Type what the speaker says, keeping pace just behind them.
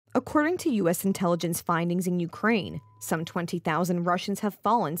According to U.S. intelligence findings in Ukraine, some 20,000 Russians have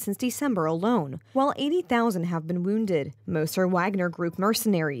fallen since December alone, while 80,000 have been wounded. Most are Wagner Group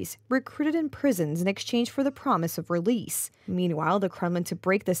mercenaries, recruited in prisons in exchange for the promise of release. Meanwhile, the Kremlin, to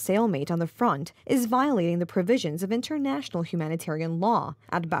break the stalemate on the front, is violating the provisions of international humanitarian law.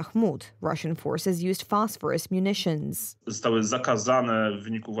 At Bakhmut, Russian forces used phosphorus munitions.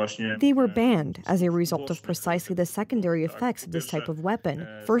 They were banned as a result of precisely the secondary effects of this type of weapon.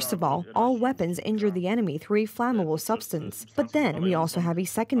 First of all weapons injure the enemy through a flammable substance. But then we also have a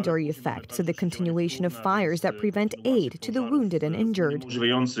secondary effect, so the continuation of fires that prevent aid to the wounded and injured.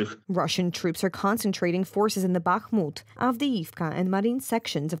 Russian troops are concentrating forces in the Bakhmut, Avdiivka, and Marin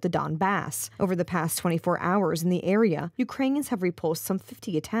sections of the Donbass. Over the past 24 hours in the area, Ukrainians have repulsed some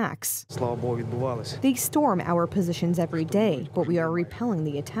 50 attacks. They storm our positions every day, but we are repelling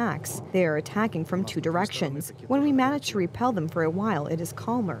the attacks. They are attacking from two directions. When we manage to repel them for a while, it is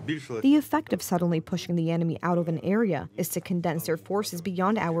calmer. The effect of suddenly pushing the enemy out of an area is to condense their forces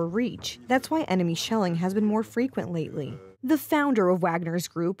beyond our reach. That's why enemy shelling has been more frequent lately. The founder of Wagner's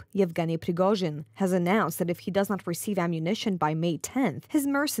group, Yevgeny Prigozhin, has announced that if he does not receive ammunition by May 10th, his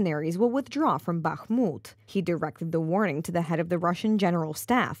mercenaries will withdraw from Bakhmut. He directed the warning to the head of the Russian General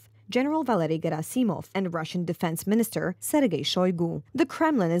Staff, General Valery Gerasimov, and Russian Defense Minister Sergei Shoigu. The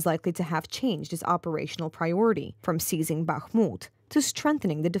Kremlin is likely to have changed its operational priority from seizing Bakhmut to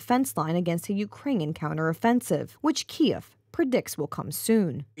strengthening the defense line against a Ukrainian counteroffensive, which Kiev predicts will come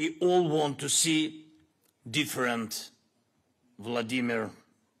soon. We all want to see different Vladimir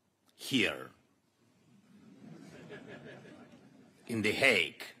here, in The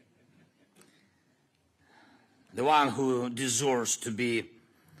Hague. The one who deserves to be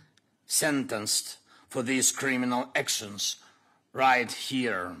sentenced for these criminal actions right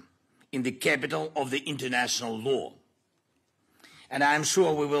here in the capital of the international law. And I'm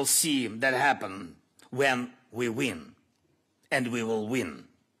sure we will see that happen when we win. And we will win.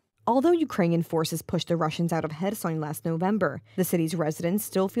 Although Ukrainian forces pushed the Russians out of Kherson last November, the city's residents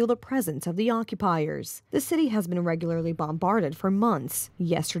still feel the presence of the occupiers. The city has been regularly bombarded for months.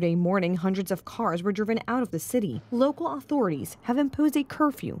 Yesterday morning, hundreds of cars were driven out of the city. Local authorities have imposed a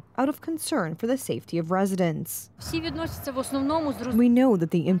curfew out of concern for the safety of residents. We know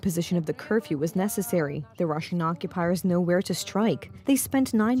that the imposition of the curfew was necessary. The Russian occupiers know where to strike. They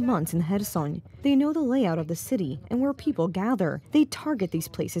spent 9 months in Kherson. They know the layout of the city and where people gather. They target these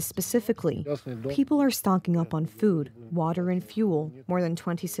places specifically. People are stocking up on food, water, and fuel. More than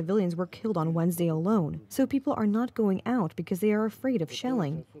 20 civilians were killed on Wednesday alone, so people are not going out because they are afraid of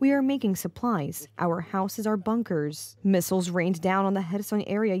shelling. We are making supplies. Our houses are bunkers. Missiles rained down on the Kherson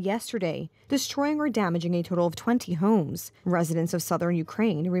area yesterday, destroying or damaging a total of 20 homes. Residents of southern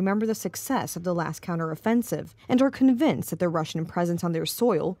Ukraine remember the success of the last counteroffensive and are convinced that the Russian presence on their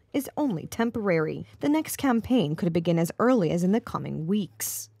soil is only temporary. The next campaign could begin as early as in the coming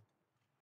weeks.